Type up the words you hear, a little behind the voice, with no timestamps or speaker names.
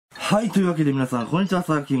はい、というわけで皆さん、こんにちは、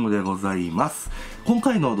SasaKingでございます。今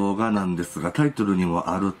回の動画なんですが、タイトルに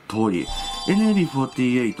もある通り、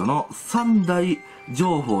NMB48 の3大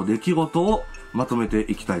情報、出来事をまとめて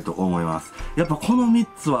いきたいと思います。やっぱこの3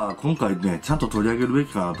つは今回ね、ちゃんと取り上げるべ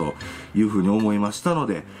きかなというふうに思いましたの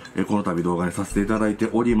で、この度動画にさせていただいて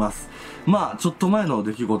おります。まあ、ちょっと前の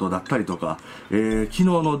出来事だったりとか、昨日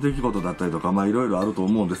の出来事だったりとか、まあいろいろあると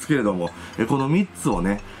思うんですけれども、この3つを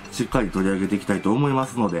ね、しっかり取り上げていきたいと思いま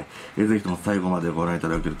すので、ぜひとも最後までご覧いた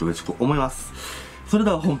だけると嬉しく思います。それで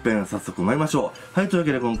は本編早速参りましょう。はい、というわ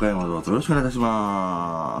けで今回もどうぞよろしくお願いいたし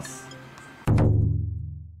ます。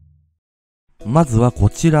まずはこ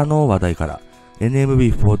ちらの話題から。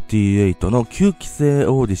NMB48 の9期生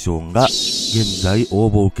オーディションが現在応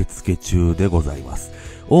募受付中でございます。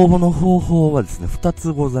応募の方法はですね、2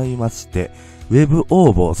つございまして、ウェブ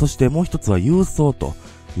応募、そしてもう1つは郵送と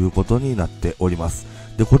いうことになっております。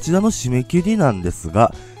で、こちらの締め切りなんです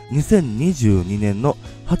が、2022年の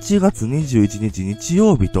8月21日日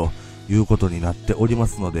曜日ということになっておりま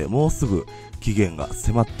すので、もうすぐ期限が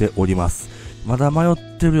迫っております。まだ迷っ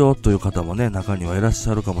てるよという方もね、中にはいらっし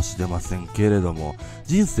ゃるかもしれませんけれども、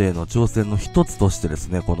人生の挑戦の一つとしてです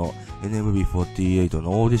ね、この NMB48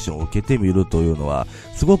 のオーディションを受けてみるというのは、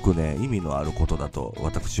すごくね、意味のあることだと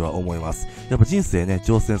私は思います。やっぱ人生ね、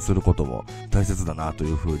挑戦することも大切だなと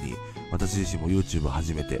いうふうに、私自身も YouTube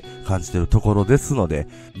始めて感じているところですので、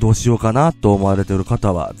どうしようかなと思われている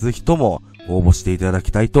方は、ぜひとも応募していただ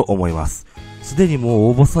きたいと思います。すでにもう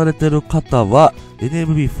応募されている方は、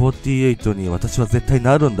NMB48 に私は絶対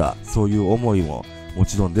なるんだ、そういう思いもも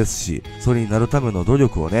ちろんですし、それになるための努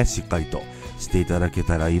力をね、しっかりとしていただけ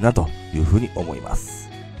たらいいなというふうに思います。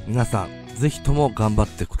皆さん、ぜひとも頑張っ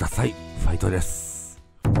てください。ファイトです。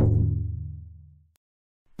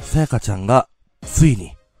さやかちゃんが、つい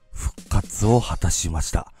に、復活を果たしま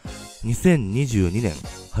した。2022年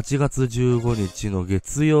8月15日の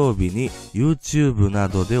月曜日に YouTube な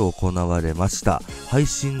どで行われました配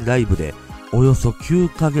信ライブでおよそ9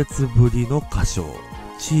ヶ月ぶりの歌唱。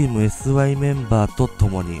チーム SY メンバーと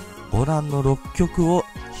共にご覧の6曲を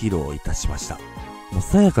披露いたしました。もう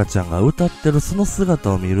さやかちゃんが歌ってるその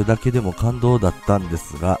姿を見るだけでも感動だったんで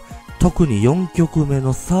すが、特に4曲目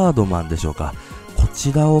のサードマンでしょうか。こ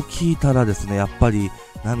ちらを聴いたらですね、やっぱり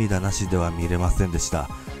涙なしでは見れませんでした。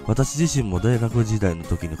私自身も大学時代の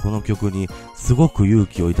時にこの曲にすごく勇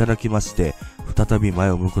気をいただきまして、再び前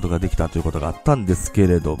を向くことができたということがあったんですけ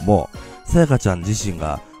れども、さやかちゃん自身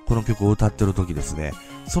がこの曲を歌ってる時ですね、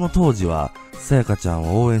その当時はさやかちゃん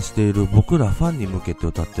を応援している僕らファンに向けて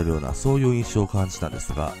歌ってるような、そういう印象を感じたんで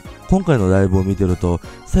すが、今回のライブを見てると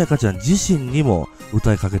さやかちゃん自身にも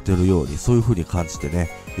歌いかけてるように、そういう風に感じてね、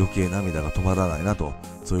余計涙が止まらないなと、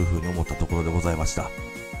そういう風に思ったところでございました。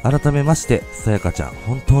改めまして、さやかちゃん、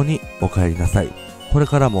本当にお帰りなさい。これ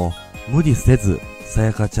からも無理せず、さ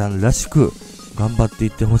やかちゃんらしく頑張ってい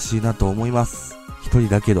ってほしいなと思います。一人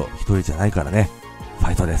だけど一人じゃないからね。フ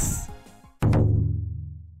ァイトです。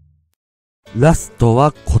ラスト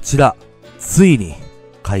はこちら。ついに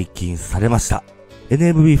解禁されました。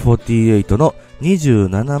NMB48 の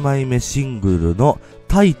27枚目シングルの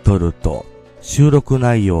タイトルと収録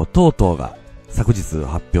内容等々が昨日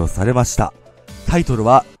発表されました。タイトル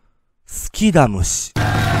は、好きだ虫。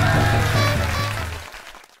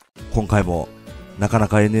今回も、なかな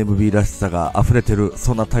か NMB らしさが溢れてる、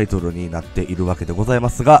そんなタイトルになっているわけでございま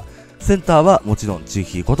すが、センターはもちろんち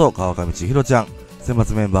ひこと川上千尋ちゃん。選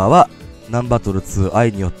抜メンバーは、ナンバトル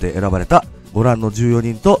 2i によって選ばれたご覧の14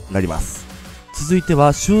人となります。続いて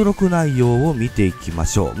は収録内容を見ていきま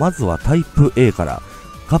しょう。まずはタイプ A から、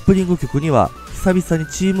カップリング曲には久々に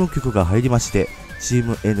チーム曲が入りまして、チー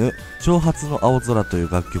ム N 長髪の青空とい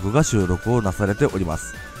う楽曲が収録をなされておりま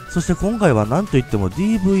す。そして今回は何といっても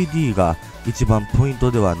DVD が一番ポイン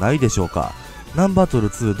トではないでしょうか。ナンバト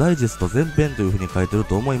ル2ダイジェスト前編という風に書いてる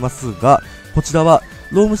と思いますが、こちらは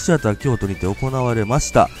ロームシアター京都にて行われま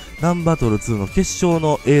したナンバトル2の決勝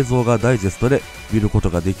の映像がダイジェストで見るこ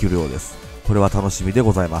とができるようです。これは楽しみで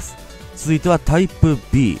ございます。続いてはタイプ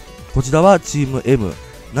B。こちらはチーム M。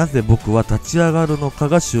なぜ僕は立ち上がるのか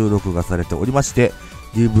が収録がされておりまして、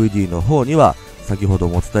DVD の方には先ほど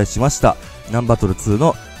もお伝えしましたナンバトル2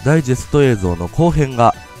のダイジェスト映像の後編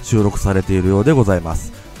が収録されているようでございま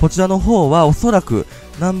す。こちらの方はおそらく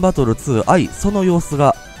ナンバトル 2i その様子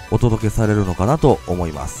がお届けされるのかなと思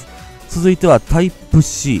います。続いてはタイプ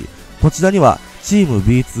C。こちらにはチーム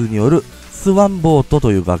B2 によるスワンボート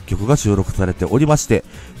という楽曲が収録されておりまして、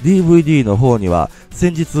DVD の方には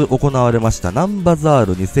先日行われましたナンバザー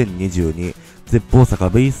ル2022絶望坂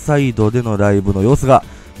ベイサイドでのライブの様子が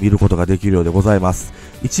見ることができるようでございます。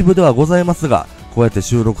一部ではございますが、こうやって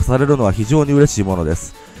収録されるのは非常に嬉しいもので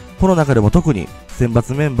す。この中でも特に選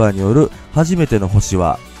抜メンバーによる初めての星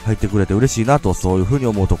は入ってくれて嬉しいなと、そういう風に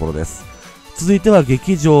思うところです。続いては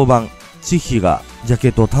劇場版千尋がジャケ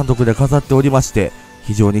ットを単独で飾っておりまして、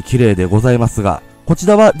非常に綺麗でございますが、こち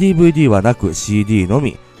らは DVD はなく CD の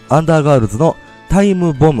み、アンダーガールズのタイ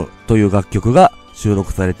ムボムという楽曲が収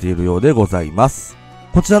録されているようでございます。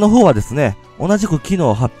こちらの方はですね、同じく昨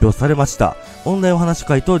日発表されましたオンラインお話し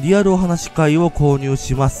会とリアルお話し会を購入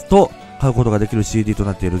しますと買うことができる CD と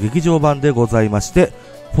なっている劇場版でございまして、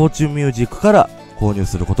フォーチュンミュージックから購入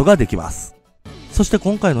することができます。そして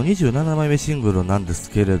今回の27枚目シングルなんで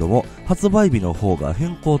すけれども、発売日の方が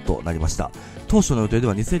変更となりました。当初の予定で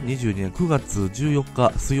は2022年9月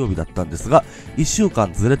14日水曜日だったんですが、1週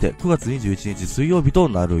間ずれて9月21日水曜日と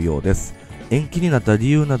なるようです。延期になった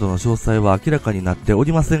理由などの詳細は明らかになってお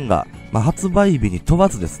りませんが、発売日に問わ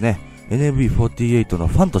ずですね、NMB48 の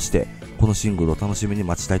ファンとしてこのシングルを楽しみに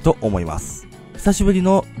待ちたいと思います。久しぶり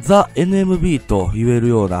のザ・ NMB と言える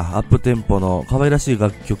ようなアップテンポの可愛らしい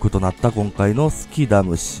楽曲となった今回の好きだ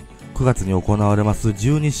虫。9月に行われます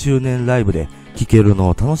12周年ライブで聴けるの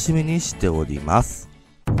を楽しみにしております。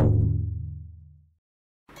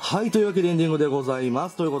はい、というわけでエンディングでございま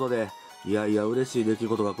す。ということで、いやいや嬉しい出来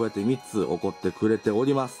事がこうやって3つ起こってくれてお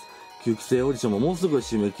ります。9期生オーディションももうすぐ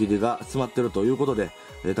締め切りが迫ってるということで、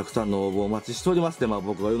たくさんの応募をお待ちしておりますって、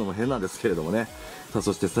僕が言うのも変なんですけれどもね。さあ、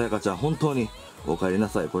そしてさやかちゃん本当にお帰りな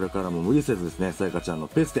さい。これからも無理せずですね、さやかちゃんの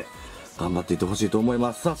ペースで頑張っていってほしいと思い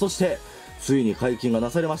ます。さあ、そしてついに解禁がな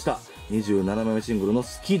されました27枚目シングルの好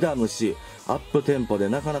きだ虫。アップテンポで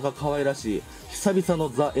なかなか可愛らしい久々の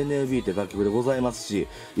ザ・ NMB って楽曲でございますし、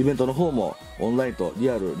イベントの方もオンラインとリ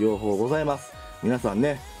アル両方ございます。皆さん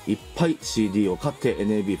ね、いっぱい CD を買って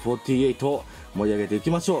NMB48 を盛り上げていき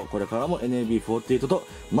ましょう。これからも NMB48 と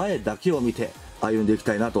前だけを見て歩んでいき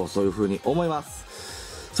たいなと、そういう風に思いま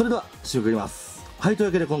す。それでは締めくくります。はい、という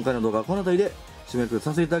わけで今回の動画はこの辺りで締めくくりさ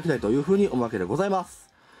せていただきたいという風に思うわけでございます。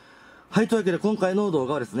はい、というわけで今回の動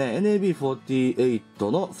画はですね、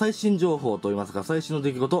NMB48 の最新情報といいますか、最新の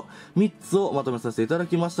出来事3つをまとめさせていただ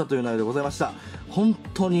きましたという内容でございました。本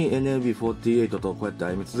当に NMB48 とこうやって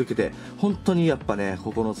歩み続けて、本当にやっぱね、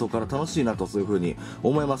心の底から楽しいなとそういう風に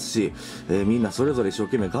思いますし、みんなそれぞれ一生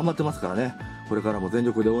懸命頑張ってますからね、これからも全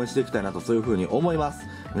力で応援していきたいなとそういう風に思います。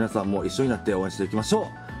皆さんも一緒になって応援していきましょ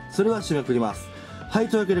う。それでは締めくくります。はい、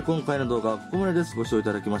というわけで今回の動画はここまでです。ご視聴い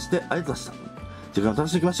ただきましてありがとうございました。次回も楽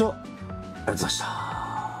しんでいきましょう。ありがとうございました。